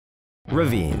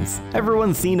Ravines.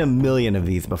 Everyone's seen a million of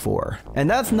these before, and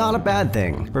that's not a bad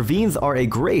thing. Ravines are a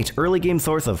great early game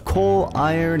source of coal,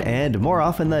 iron, and more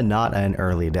often than not an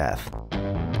early death.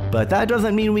 But that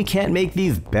doesn't mean we can't make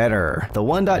these better. The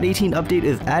 1.18 update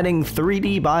is adding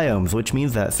 3D biomes, which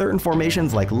means that certain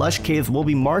formations like lush caves will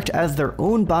be marked as their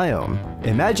own biome.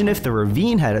 Imagine if the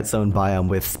ravine had its own biome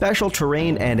with special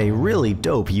terrain and a really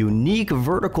dope, unique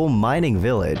vertical mining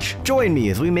village. Join me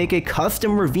as we make a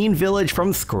custom ravine village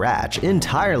from scratch,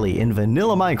 entirely in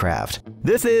vanilla Minecraft.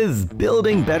 This is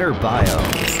Building Better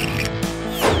Biomes.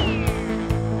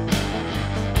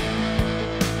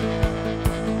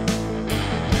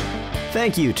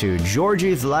 Thank you to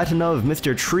Georgi, Zlatinov,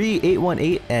 Mr.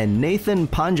 Tree818, and Nathan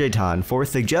Panjaitan for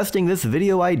suggesting this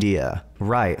video idea.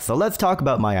 Right, so let's talk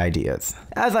about my ideas.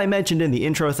 As I mentioned in the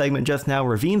intro segment just now,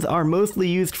 ravines are mostly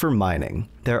used for mining.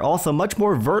 They're also much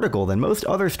more vertical than most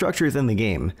other structures in the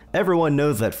game. Everyone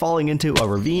knows that falling into a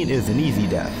ravine is an easy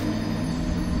death.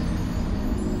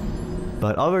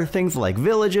 But other things like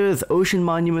villages, ocean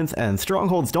monuments, and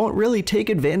strongholds don't really take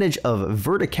advantage of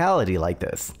verticality like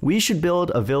this. We should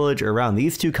build a village around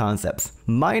these two concepts,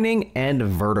 mining and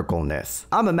verticalness.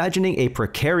 I'm imagining a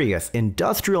precarious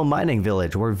industrial mining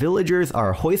village where villagers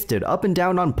are hoisted up and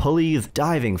down on pulleys,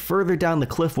 diving further down the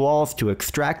cliff walls to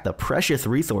extract the precious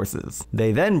resources.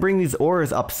 They then bring these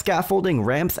ores up scaffolding,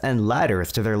 ramps, and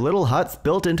ladders to their little huts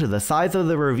built into the sides of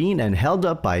the ravine and held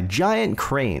up by giant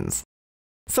cranes.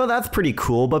 So that's pretty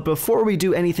cool, but before we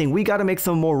do anything, we gotta make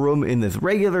some more room in this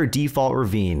regular default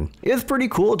ravine. It's pretty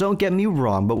cool, don't get me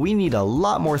wrong, but we need a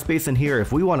lot more space in here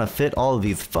if we want to fit all of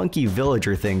these funky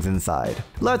villager things inside.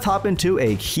 Let's hop into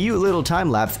a cute little time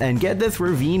lapse and get this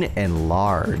ravine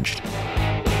enlarged.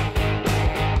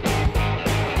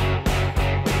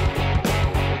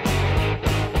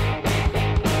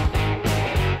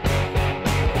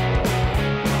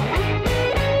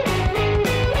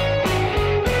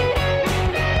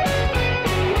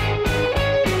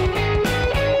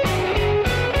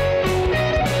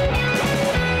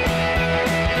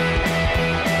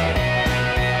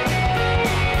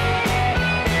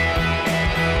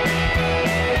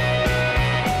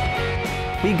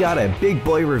 We got a big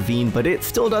boy ravine, but it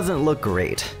still doesn't look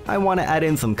great. I want to add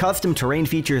in some custom terrain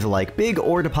features like big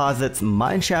ore deposits,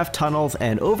 mineshaft tunnels,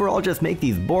 and overall just make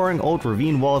these boring old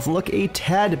ravine walls look a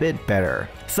tad bit better.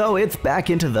 So it's back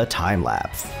into the time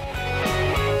lapse.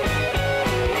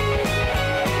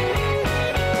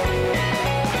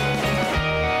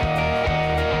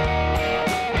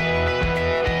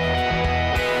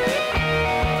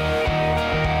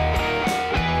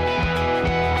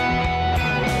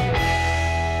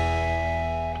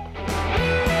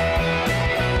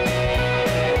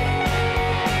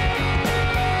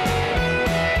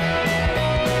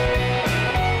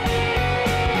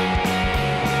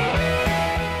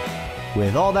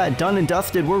 With all that done and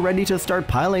dusted, we're ready to start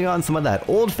piling on some of that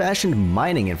old-fashioned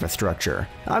mining infrastructure.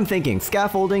 I'm thinking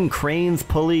scaffolding, cranes,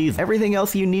 pulleys, everything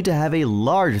else you need to have a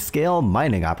large-scale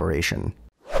mining operation.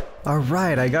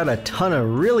 Alright, I got a ton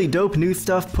of really dope new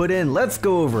stuff put in, let's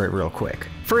go over it real quick.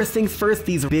 First things first,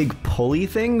 these big pulley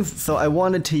things, so I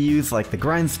wanted to use like the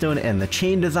grindstone and the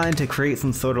chain design to create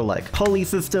some sort of like pulley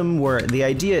system where the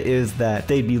idea is that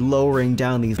they'd be lowering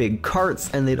down these big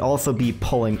carts and they'd also be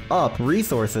pulling up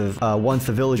resources once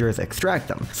the villagers extract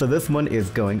them. So this one is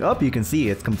going up, you can see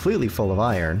it's completely full of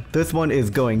iron. This one is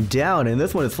going down and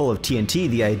this one is full of TNT.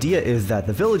 The idea is that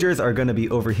the villagers are going to be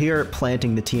over here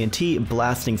planting the TNT,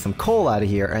 blasting some coal out of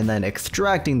here, and then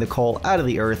extracting the coal out of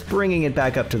the earth, bringing it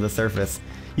back up to the surface.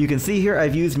 You can see here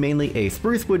I've used mainly a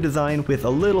spruce wood design with a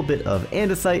little bit of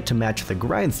andesite to match the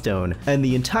grindstone, and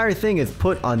the entire thing is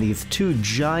put on these two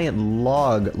giant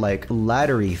log like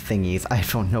laddery thingies. I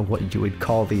don't know what you would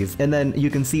call these. And then you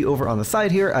can see over on the side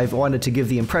here I've wanted to give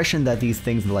the impression that these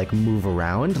things like move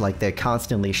around, like they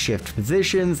constantly shift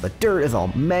positions. The dirt is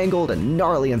all mangled and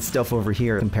gnarly and stuff over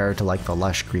here compared to like the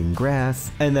lush green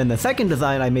grass. And then the second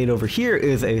design I made over here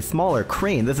is a smaller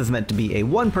crane. This is meant to be a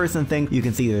one-person thing. You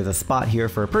can see there's a spot here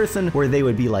for a person where they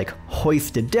would be like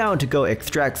hoisted down to go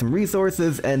extract some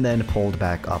resources and then pulled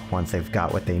back up once they've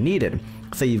got what they needed.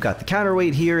 So you've got the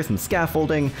counterweight here, some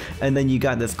scaffolding, and then you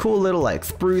got this cool little like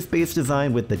spruce based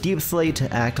design with the deep slate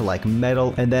to act like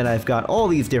metal. And then I've got all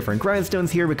these different grindstones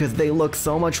here because they look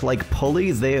so much like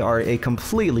pulleys. They are a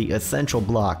completely essential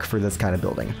block for this kind of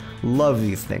building. Love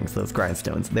these things, those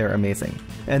grindstones, they're amazing.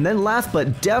 And then last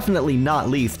but definitely not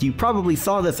least, you probably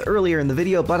saw this earlier in the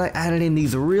video, but I added in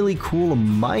these really cool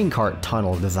minecart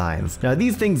tunnel designs. Now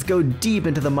these things go deep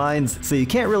into the mines, so you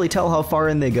can't really tell how far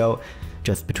in they go.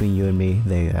 just between you and me,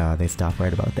 they stop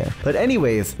right about there. But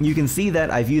anyways, you can see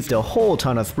that I've used a whole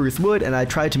ton of spruce wood, and I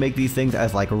tried to make these things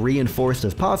as like reinforced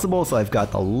as possible. So I've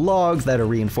got the logs that are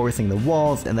reinforcing the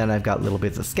walls, and then I've got little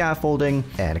bits of scaffolding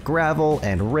and gravel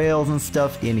and rails and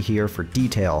stuff in here for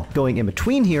detail. Going in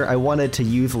between here, I wanted to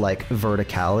use like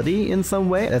verticality in some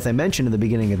way. As I mentioned in the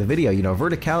beginning of the video, you know,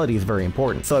 verticality is very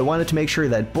important. So I wanted to make sure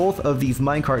that both of these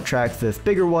minecart tracks, this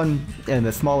bigger one and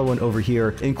the smaller one over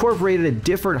here, incorporated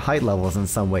different height levels in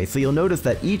some way. So you'll notice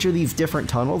that each of these different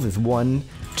tunnels is 1,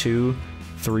 2,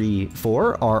 3,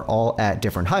 4 are all at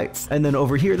different heights. And then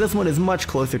over here, this one is much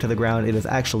closer to the ground. It is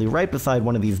actually right beside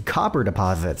one of these copper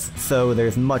deposits. So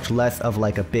there's much less of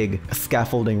like a big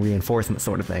scaffolding reinforcement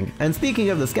sort of thing. And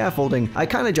speaking of the scaffolding, I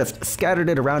kind of just scattered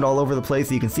it around all over the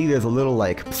place. You can see there's a little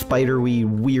like spidery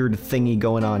weird thingy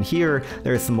going on here.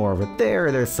 There's some more of it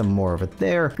there. There's some more of it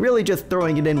there. Really just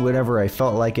throwing it in whenever I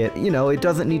felt like it. You know, it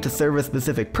doesn't need to serve a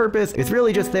specific purpose. It's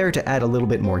really just there to add a little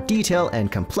bit more detail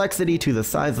and complexity to the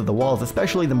sides of the walls,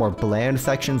 especially the more bland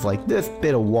sections. Like this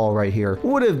bit of wall right here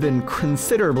would have been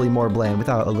considerably more bland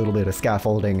without a little bit of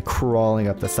scaffolding crawling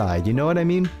up the side, you know what I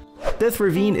mean? This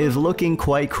ravine is looking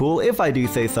quite cool, if I do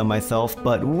say so myself,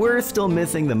 but we're still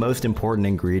missing the most important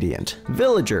ingredient.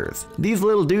 Villagers. These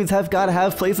little dudes have got to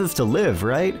have places to live,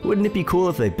 right? Wouldn't it be cool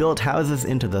if they built houses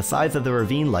into the sides of the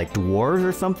ravine like dwarves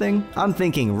or something? I'm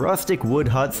thinking rustic wood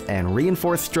huts and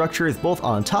reinforced structures both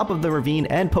on top of the ravine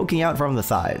and poking out from the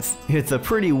sides. It's a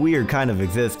pretty weird kind of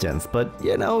existence, but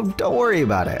you know, don't worry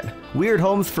about it. Weird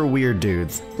homes for weird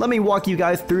dudes. Let me walk you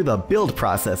guys through the build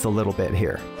process a little bit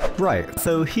here. Right,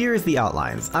 so here's the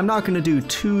outlines. I'm not going to do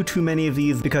too many of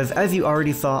these because as you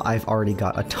already saw, I've already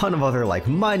got a ton of other like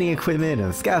mining equipment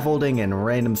and scaffolding and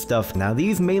random stuff. Now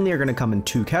these mainly are going to come in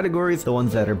two categories, the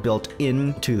ones that are built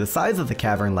into the sides of the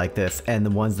cavern like this and the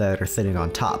ones that are sitting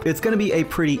on top. It's going to be a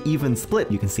pretty even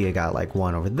split. You can see I got like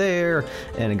one over there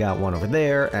and I got one over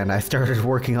there, and I started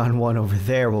working on one over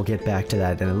there. We'll get back to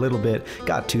that in a little bit.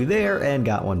 Got two there and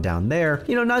got one down there.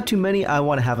 You know, not too many. I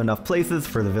want to have enough places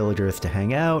for the villagers to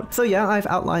hang out. So yeah, I've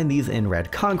outlined these in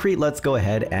red concrete. Let's go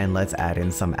ahead and let's add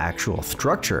in some actual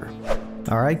structure.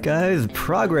 Alright guys,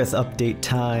 progress update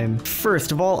time.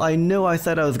 First of all, I know I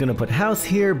said I was gonna put house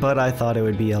here, but I thought it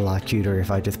would be a lot cuter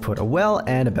if I just put a well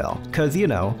and a bell. Cause you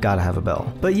know, gotta have a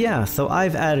bell. But yeah, so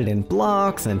I've added in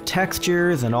blocks and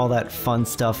textures and all that fun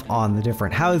stuff on the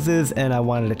different houses, and I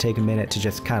wanted to take a minute to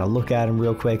just kind of look at them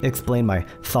real quick, explain my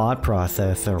thought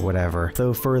process or whatever.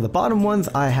 So for the bottom ones,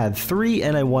 I had 3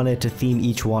 and I wanted to theme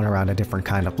each one around a different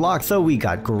kind of block. So we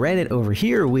got granite over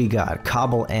here, we got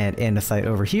cobble and andesite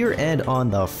over here, and on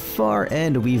the far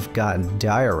end we've got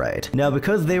diorite. Now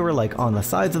because they were like on the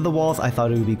sides of the walls, I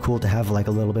thought it would be cool to have like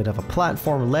a little bit of a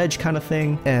platform ledge kind of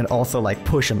thing, and also like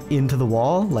push them into the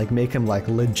wall, like make them like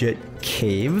legit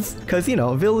caves, because you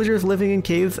know, villagers living in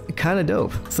caves, kind of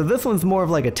dope. So this one's more of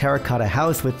like a terracotta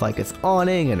house with like its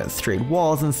awning and its straight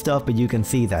walls and stuff, but you can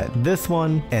see that this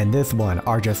one and this one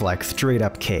are just like straight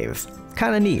up caves.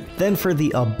 Kind of neat. Then for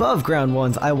the above ground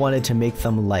ones, I wanted to make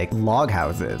them like log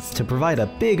houses to provide a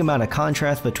big amount of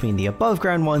contrast between the above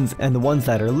ground ones and the ones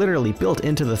that are literally built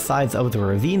into the sides of the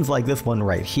ravines like this one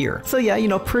right here. So yeah, you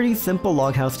know, pretty simple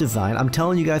log house design. I'm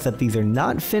telling you guys that these are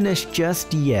not finished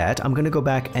just yet. I'm gonna go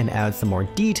back and add some more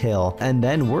detail and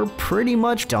then we're pretty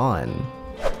much done.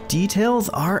 Details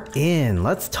are in.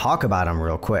 Let's talk about them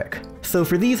real quick. So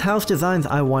for these house designs,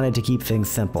 I wanted to keep things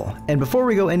simple. And before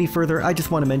we go any further, I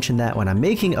just want to mention that when I'm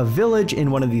making a village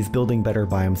in one of these Building Better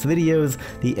Biomes videos,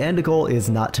 the end goal is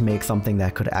not to make something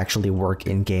that could actually work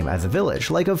in game as a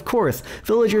village. Like, of course,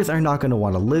 villagers are not going to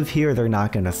want to live here, they're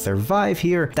not going to survive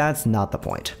here. That's not the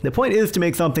point. The point is to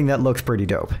make something that looks pretty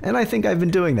dope. And I think I've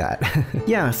been doing that.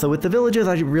 Yeah, so with the villages,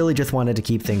 I really just wanted to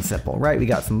keep things simple, right? We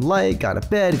got some light, got a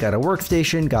bed, got a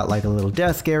workstation, got like a little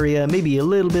desk area, maybe a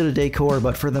little bit of decor,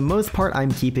 but for the most part,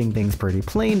 I'm keeping things pretty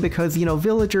plain because, you know,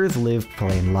 villagers live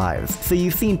plain lives. So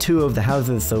you've seen 2 of the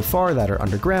houses so far that are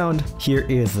underground. Here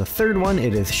is the 3rd one.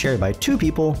 It is shared by 2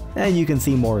 people, and you can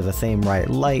see more of the same, right?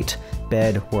 Light,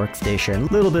 bed,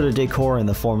 workstation, little bit of decor in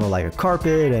the form of like a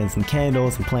carpet and some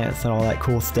candles and plants and all that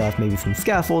cool stuff, maybe some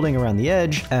scaffolding around the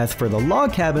edge. As for the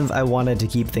log cabins, I wanted to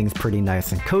keep things pretty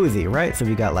nice and cozy, right? So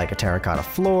we got like a terracotta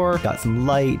floor, got some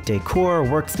light, decor,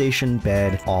 workstation,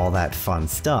 bed, all that fun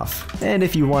stuff. And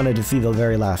if you wanted to see the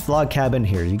very last log cabin,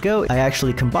 here you go. I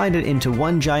actually combined it into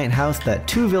one giant house that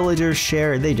 2 villagers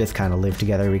share. They just kind of live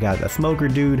together. We got the smoker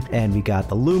dude and we got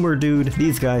the loomer dude.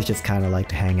 These guys just kind of like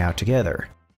to hang out together.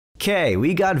 Okay,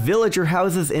 we got villager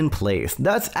houses in place.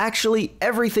 That's actually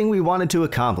everything we wanted to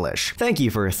accomplish. Thank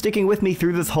you for sticking with me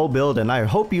through this whole build, and I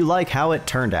hope you like how it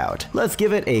turned out. Let's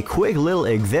give it a quick little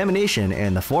examination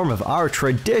in the form of our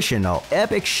traditional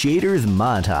epic shaders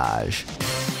montage.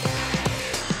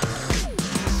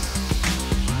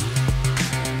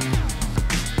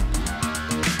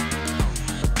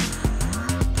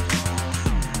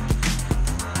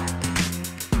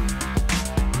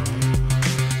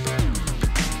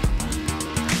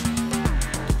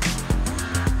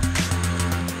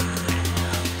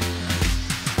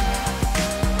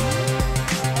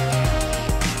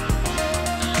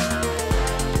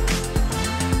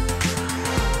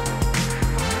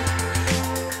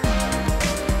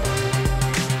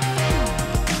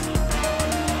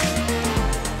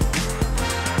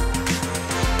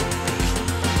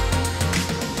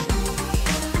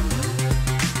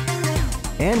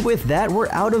 And with that, we're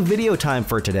out of video time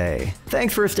for today.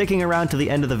 Thanks for sticking around to the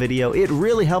end of the video. It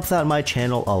really helps out my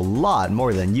channel a lot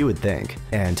more than you would think.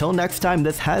 Until next time,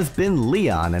 this has been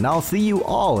Leon, and I'll see you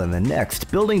all in the next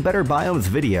Building Better Biomes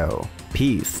video.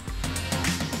 Peace.